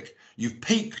Linkalot's trick. You've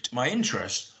piqued my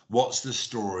interest. What's the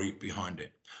story behind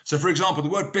it? So, for example, the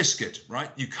word biscuit,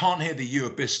 right? You can't hear the U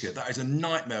of biscuit. That is a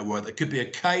nightmare word. That could be a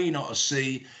K, not a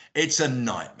C. It's a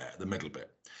nightmare, the middle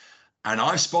bit. And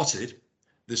I've spotted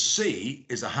the C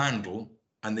is a handle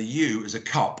and the U is a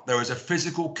cup. There is a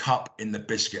physical cup in the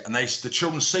biscuit, and the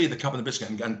children see the cup in the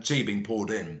biscuit and tea being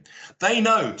poured in. They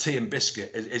know tea and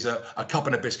biscuit is a cup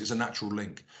and a biscuit is a natural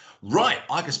link. Right,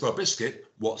 I can spell biscuit.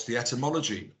 What's the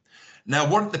etymology? Now,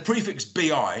 what the prefix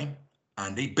bi,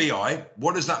 Andy, bi,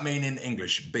 what does that mean in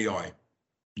English? Bi,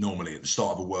 normally at the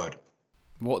start of a word.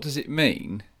 What does it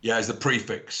mean? Yeah, it's the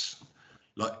prefix.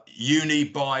 Like uni,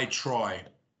 bi, tri.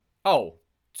 Oh,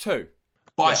 two.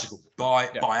 Bicycle,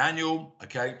 biannual,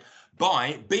 okay.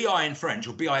 Bi in French,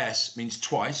 or bis, means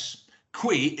twice.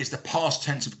 Cuit is the past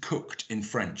tense of cooked in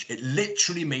French. It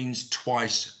literally means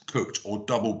twice cooked or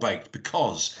double baked,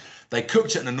 because they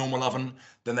cooked it in a normal oven,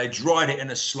 then they dried it in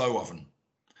a slow oven.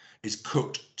 It's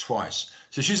cooked twice.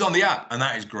 So she's on the app, and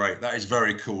that is great. That is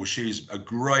very cool. She's a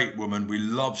great woman. We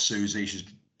love Susie. She's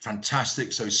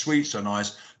fantastic, so sweet, so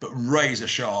nice, but razor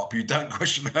sharp. You don't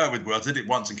question her with words. I did it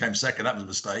once and came second. That was a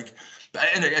mistake. But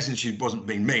in essence, she wasn't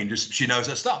being mean. Just she knows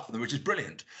her stuff, which is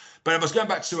brilliant. But I was going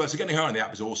back to her. So getting her on the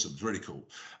app is awesome. It's really cool.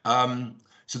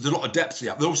 So there's a lot of depth to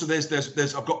the app. But also, there's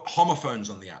I've got homophones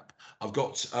on the app. I've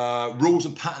got rules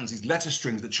and patterns, these letter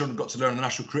strings that children have got to learn in the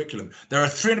national curriculum. There are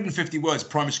 350 words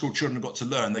primary school children have got to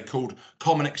learn. They're called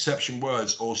common exception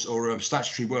words or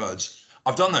statutory words.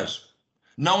 I've done those.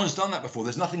 No one's done that before.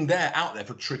 There's nothing there out there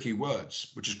for tricky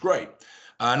words, which is great.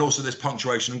 And also there's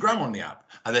punctuation and grammar on the app.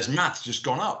 And there's maths just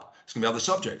gone up. It's going to be other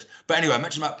subject. But anyway, I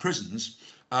mentioned about prisons.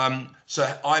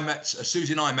 So I met,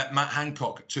 Susie and I met Matt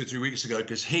Hancock 2-3 weeks ago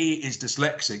because he is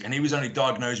dyslexic and he was only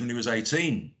diagnosed when he was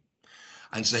 18.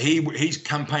 And so he's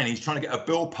campaigning, he's trying to get a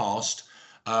bill passed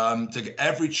to get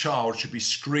every child should be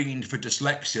screened for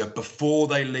dyslexia before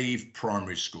they leave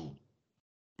primary school,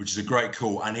 which is a great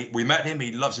call. And we met him.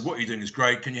 He loves it. What you're doing is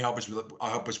great. Can you help us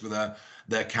with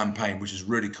their campaign, which is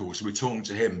really cool. So we're talking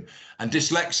to him. And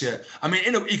dyslexia, I mean,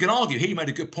 you can argue, he made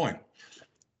a good point.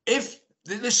 If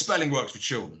this spelling works for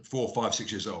children, 4, 5,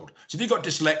 6 years old. So if you've got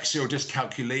dyslexia or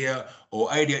dyscalculia or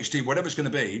ADHD, whatever it's going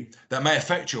to be, that may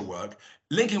affect your work,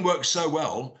 linking works so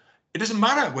well, it doesn't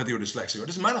matter whether you're dyslexic. It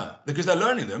doesn't matter because they're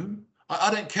learning them.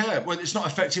 I don't care. Well, it's not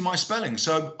affecting my spelling.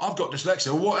 So I've got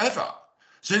dyslexia or whatever.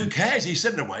 So who cares? He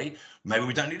said in a way, maybe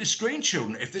we don't need to screen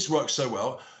children. If this works so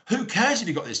well, who cares if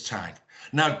you've got this tag?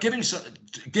 Now, giving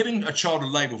a child a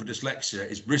label for dyslexia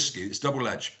is risky. It's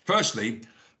double-edged. Firstly,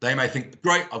 they may think,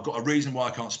 great, I've got a reason why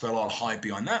I can't spell. I'll hide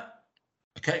behind that.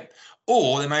 Okay.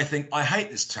 Or they may think, I hate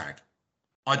this tag.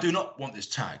 I do not want this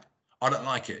tag. I don't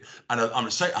like it. And I'm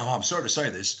sorry to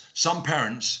say this. Some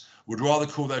parents would rather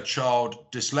call their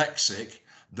child dyslexic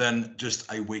than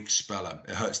just a weak speller.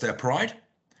 It hurts their pride.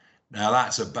 Now,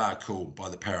 that's a bad call by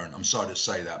the parent. I'm sorry to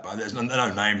say that, but there's no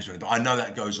names or anything. But I know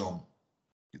that goes on.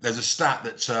 There's a stat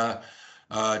that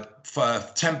for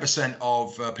 10%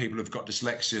 of people who've got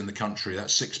dyslexia in the country,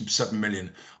 that's 7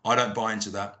 million. I don't buy into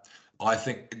that. I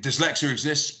think dyslexia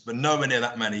exists, but nowhere near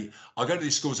that many. I go to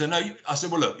these schools, I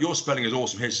said, well, look, your spelling is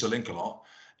awesome. Here's Linkalot.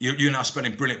 You're now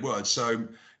spelling brilliant words. So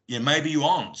maybe you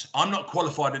aren't. I'm not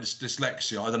qualified in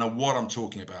dyslexia. I don't know what I'm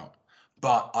talking about.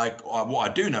 But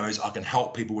what I do know is I can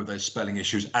help people with those spelling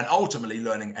issues and ultimately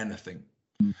learning anything.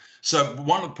 So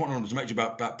one of the points I wanted to make to you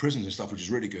about prisons and stuff, which is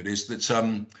really good, is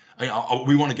that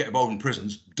we want to get involved in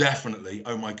prisons. Definitely.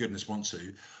 Oh, my goodness, want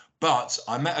to. But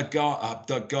I met a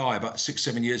guy about 6,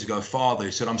 7 years ago, a father.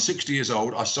 He said, I'm 60 years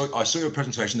old. I saw your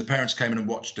presentation. The parents came in and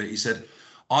watched it. He said,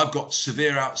 I've got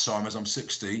severe Alzheimer's. I'm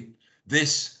 60.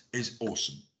 This is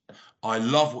awesome. I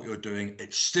love what you're doing.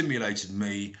 It stimulated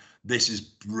me. This is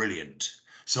brilliant.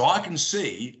 So I can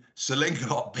see Sir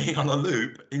Linkalot being on a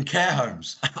loop in care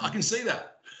homes. I can see that.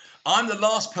 I'm the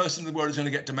last person in the world who's going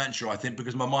to get dementia, I think,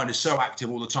 because my mind is so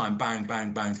active all the time. Bang,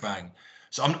 bang, bang, bang.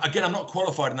 So I'm not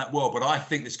qualified in that world, but I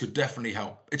think this could definitely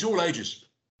help. It's all ages.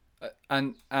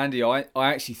 And Andy, I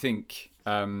actually think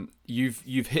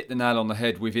you've hit the nail on the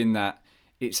head within that.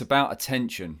 It's about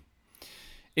attention.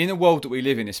 In the world that we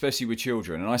live in, especially with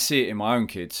children, and I see it in my own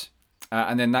kids,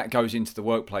 and then that goes into the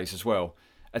workplace as well,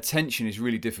 attention is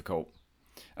really difficult.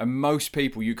 And most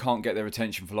people, you can't get their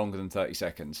attention for longer than 30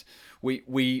 seconds. We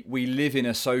live in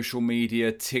a social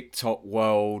media, TikTok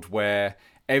world where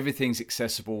everything's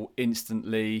accessible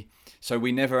instantly. So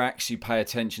we never actually pay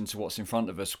attention to what's in front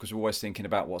of us because we're always thinking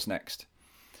about what's next.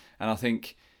 And I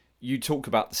think you talk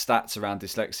about the stats around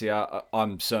dyslexia.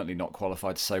 I'm certainly not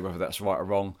qualified to say whether that's right or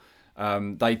wrong.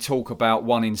 They talk about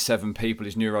 1 in 7 people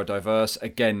is neurodiverse.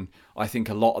 Again, I think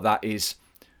a lot of that is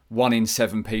 1 in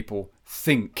 7 people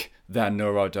think they're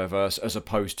neurodiverse as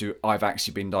opposed to I've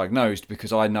actually been diagnosed,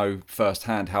 because I know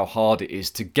firsthand how hard it is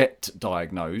to get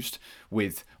diagnosed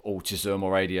with autism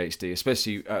or ADHD,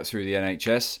 especially through the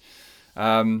NHS.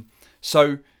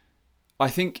 So I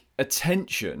think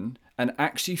attention and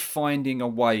actually finding a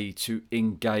way to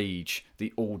engage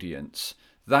the audience,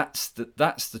 that's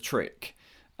the trick.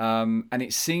 And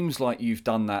it seems like you've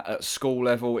done that at school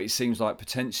level. It seems like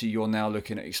potentially you're now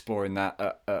looking at exploring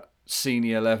that at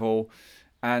senior level.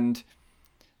 And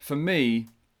for me,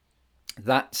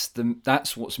 that's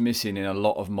what's missing in a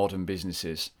lot of modern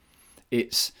businesses.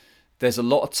 There's a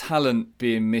lot of talent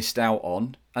being missed out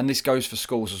on, and this goes for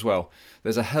schools as well.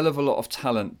 There's a hell of a lot of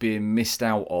talent being missed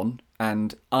out on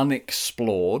and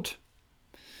unexplored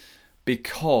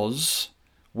because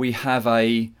we have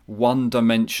a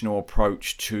one-dimensional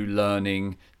approach to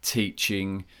learning,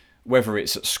 teaching, whether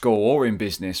it's at school or in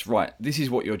business. Right, this is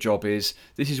what your job is.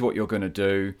 This is what you're going to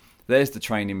do. There's the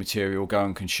training material. Go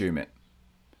and consume it.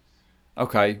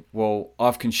 Okay, well,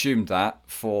 I've consumed that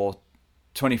for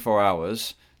 24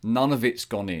 hours. None of it's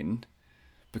gone in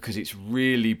because it's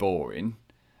really boring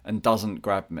and doesn't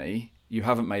grab me. You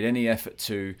haven't made any effort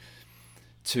to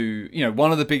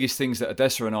one of the biggest things that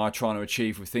Odessa and I are trying to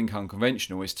achieve with Think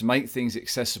Unconventional is to make things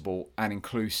accessible and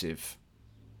inclusive.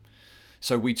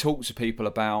 So we talk to people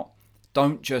about,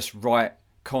 don't just write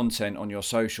content on your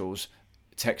socials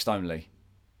text only.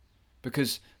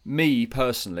 Because me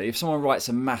personally, if someone writes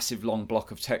a massive long block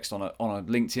of text on a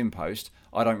LinkedIn post,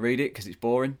 I don't read it because it's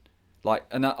boring.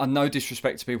 And no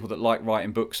disrespect to people that like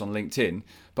writing books on LinkedIn,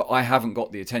 but I haven't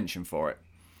got the attention for it.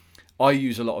 I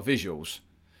use a lot of visuals,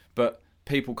 but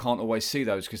people can't always see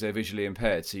those because they're visually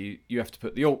impaired. So you have to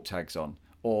put the alt tags on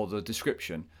or the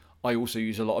description. I also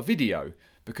use a lot of video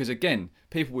because, again,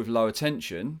 people with low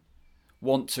attention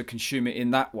want to consume it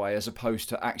in that way as opposed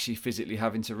to actually physically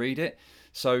having to read it.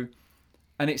 So,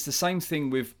 and it's the same thing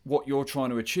with what you're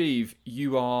trying to achieve.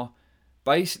 You are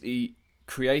basically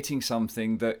creating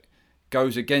something that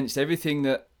goes against everything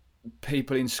that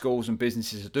people in schools and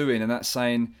businesses are doing, and that's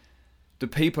saying the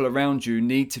people around you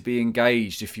need to be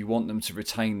engaged if you want them to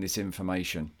retain this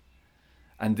information.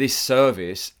 And this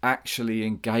service actually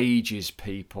engages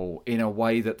people in a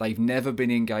way that they've never been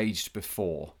engaged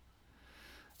before.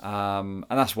 And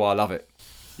that's why I love it.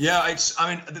 Yeah,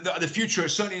 the future,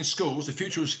 certainly in schools,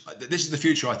 this is the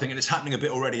future, I think, and it's happening a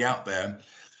bit already out there.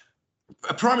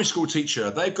 A primary school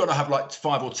teacher, they've got to have like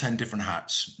 5 or 10 different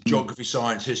hats: geography,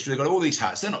 science, history. They've got all these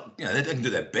hats. They're not, they can do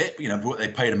their bit. What they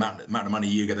paid amount of money a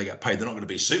year they get paid. They're not going to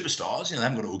be superstars. They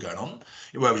haven't got it all going on.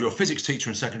 Whereas your physics teacher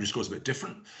in secondary school is a bit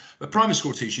different. But primary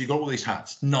school teacher, you've got all these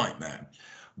hats. Nightmare.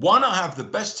 Why not have the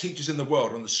best teachers in the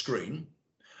world on the screen?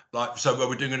 Like, so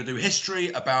we're going to do history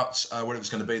about whatever it's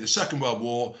going to be, the Second World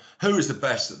War. Who is the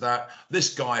best at that?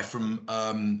 This guy from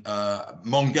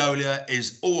Mongolia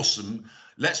is awesome.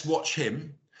 Let's watch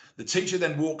him. The teacher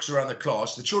then walks around the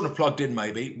class. The children are plugged in,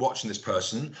 maybe watching this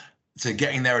person. So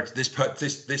getting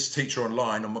this teacher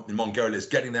online in Mongolia is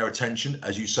getting their attention.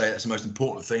 As you say, that's the most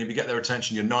important thing. If you get their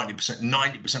attention, you're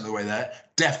 90% of the way there.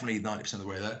 Definitely 90% of the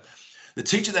way there. The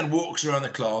teacher then walks around the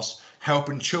class,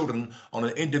 helping children on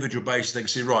an individual basis. They can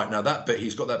see, right, now that bit,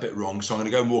 he's got that bit wrong, so I'm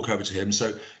going to go and walk over to him.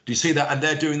 So do you see that? And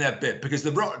they're doing their bit, because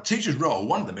the teacher's role,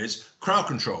 one of them is crowd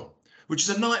control, which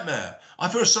is a nightmare. I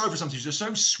feel sorry for some teachers. They're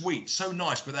so sweet, so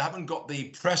nice, but they haven't got the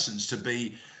presence to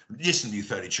be, listen, you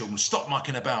 30 children, stop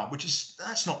mucking about,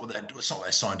 that's not what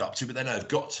they're signed up to, but they know they've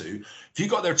got to. If you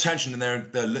got their attention and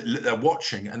they're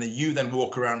watching, and then you then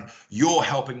walk around, you're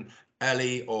helping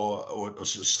Ellie or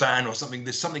Stan or something,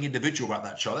 there's something individual about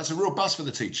that child. That's a real buzz for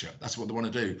the teacher. That's what they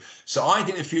want to do. So I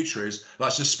think the future is,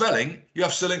 like, so spelling, you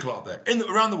have Linkalot up there.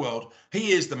 Around the world,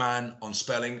 he is the man on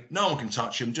spelling. No one can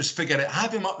touch him. Just forget it.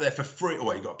 Have him up there for free. Oh,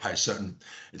 well, you've got to pay it's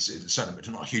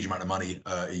not a huge amount of money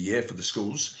a year for the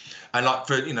schools. And like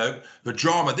for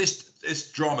drama,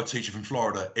 this drama teacher from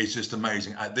Florida is just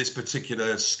amazing at this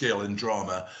particular skill in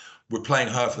drama. We're playing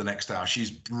her for the next hour. She's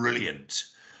brilliant.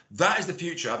 That is the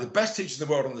future. Have the best teachers in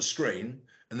the world on the screen,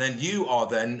 and then you are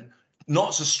then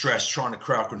not so stressed trying to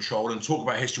crowd control and talk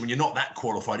about history when you're not that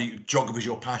qualified. Geography is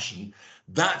your passion.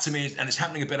 That to me is, and it's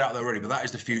happening a bit out there already, but that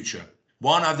is the future.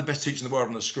 Why not have the best teacher in the world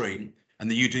on the screen, and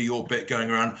then you do your bit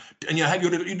going around, and you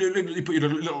put your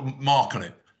little mark on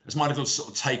it. That's my little sort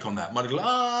of take on that. My little,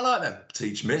 I like that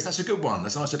teach, miss. That's a good one.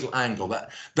 That's a nice little angle.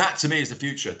 That to me is the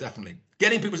future, definitely.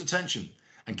 Getting people's attention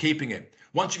and keeping it.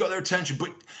 Once you got their attention, but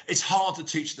it's hard to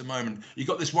teach at the moment. You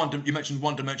got this you mentioned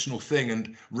one-dimensional thing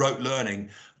and rote learning.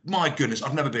 My goodness,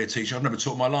 I've never been a teacher. I've never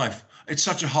taught my life. It's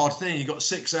such a hard thing. You've got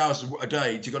 6 hours a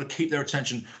day. You've got to keep their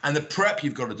attention. And the prep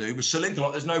you've got to do with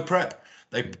Linkalot, there's no prep.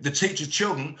 The teachers'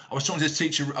 children, I was with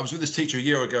this teacher a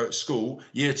year ago at school,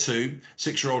 year 2,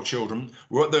 6-year-old children.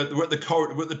 We're at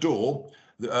the door,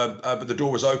 but the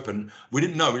door was open. We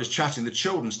didn't know, we were just chatting. The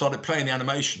children started playing the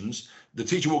animations. The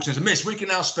teacher walks in and says, "Miss, we can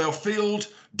now spell field,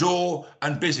 door,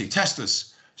 and busy. Test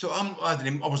us." So I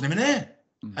wasn't even there.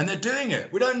 And they're doing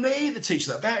it. We don't need the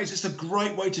teacher that. It's just a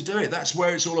great way to do it. That's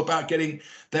where it's all about getting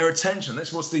their attention.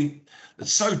 It's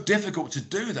so difficult to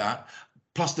do that.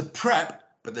 Plus the prep,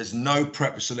 but there's no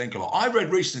prep with Linkalot. I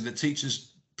read recently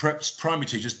that primary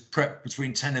teachers prep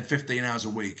between 10 and 15 hours a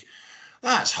week.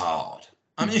 That's hard.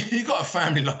 I mean, you've got a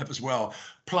family life as well.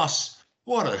 Plus,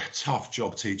 what a tough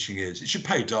job teaching is. It should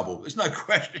pay double. There's no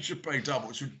question it should pay double.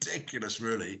 It's ridiculous,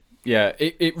 really. Yeah,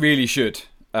 it really should.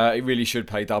 It really should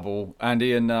pay double,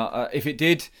 Andy. And if it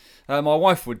did, my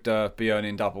wife would be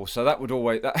earning double. So that would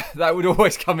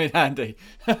always come in handy.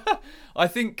 I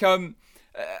think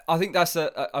that's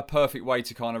a perfect way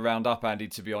to kind of round up, Andy,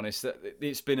 to be honest.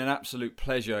 It's been an absolute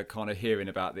pleasure kind of hearing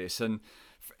about this. And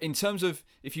in terms of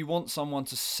if you want someone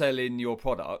to sell in your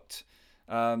product,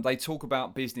 they talk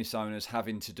about business owners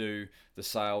having to do the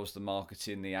sales, the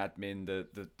marketing, the admin,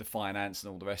 the finance,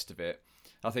 and all the rest of it.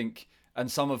 I think,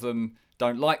 and some of them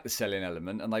don't like the selling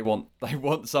element, and they want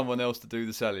someone else to do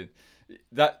the selling.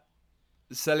 That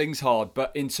selling's hard,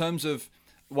 but in terms of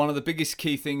one of the biggest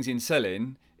key things in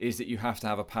selling is that you have to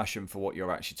have a passion for what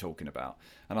you're actually talking about,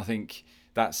 and I think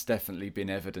that's definitely been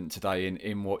evident today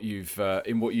in what you've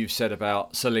said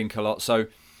about Linkalot. So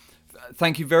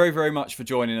thank you very, very much for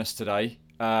joining us today.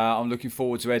 I'm looking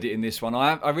forward to editing this one.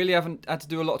 I really haven't had to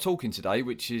do a lot of talking today,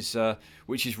 which is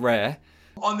rare.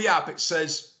 On the app, it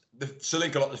says the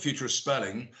Linkalot, the future of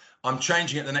spelling. I'm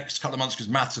changing it the next couple of months because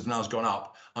maths have now gone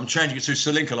up. I'm changing it to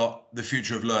Linkalot, the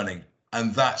future of learning,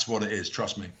 and that's what it is.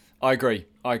 Trust me. I agree.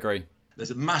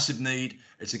 There's a massive need.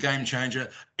 It's a game changer.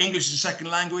 English is a second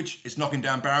language. It's knocking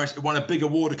down barriers. It won a big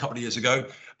award a couple of years ago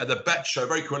at the BET show.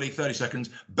 Very quickly, 30 seconds.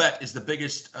 BET is the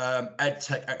biggest ed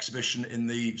tech exhibition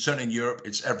certainly in Europe.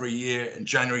 It's every year in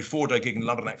January, 4-day gig in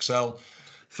London Excel.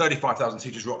 35,000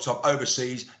 teachers rocked up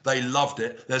overseas. They loved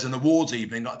it. There's an awards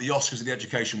evening, like the Oscars of the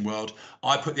education world.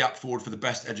 I put the app forward for the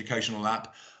best educational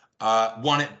app.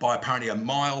 Won it by apparently a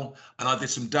mile, and I did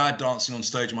some dad dancing on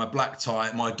stage in my black tie.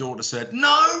 And my daughter said,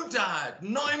 "No, Dad,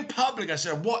 not in public." I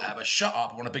said, "Whatever, shut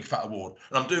up. I want a big fat award."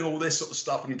 And I'm doing all this sort of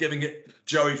stuff and giving it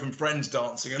Joey from Friends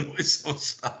dancing and all this sort of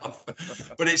stuff.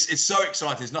 But it's so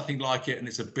exciting. There's nothing like it, and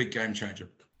it's a big game changer.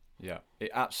 Yeah, it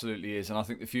absolutely is. And I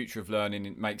think the future of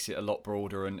learning makes it a lot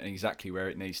broader and exactly where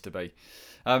it needs to be.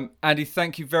 Andy,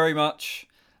 thank you very much.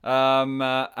 This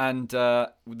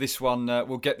one,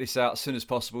 we'll get this out as soon as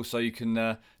possible so you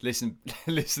can listen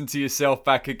to yourself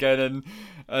back again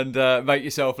and make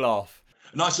yourself laugh.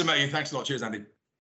 Nice to meet you. Thanks a lot. Cheers, Andy.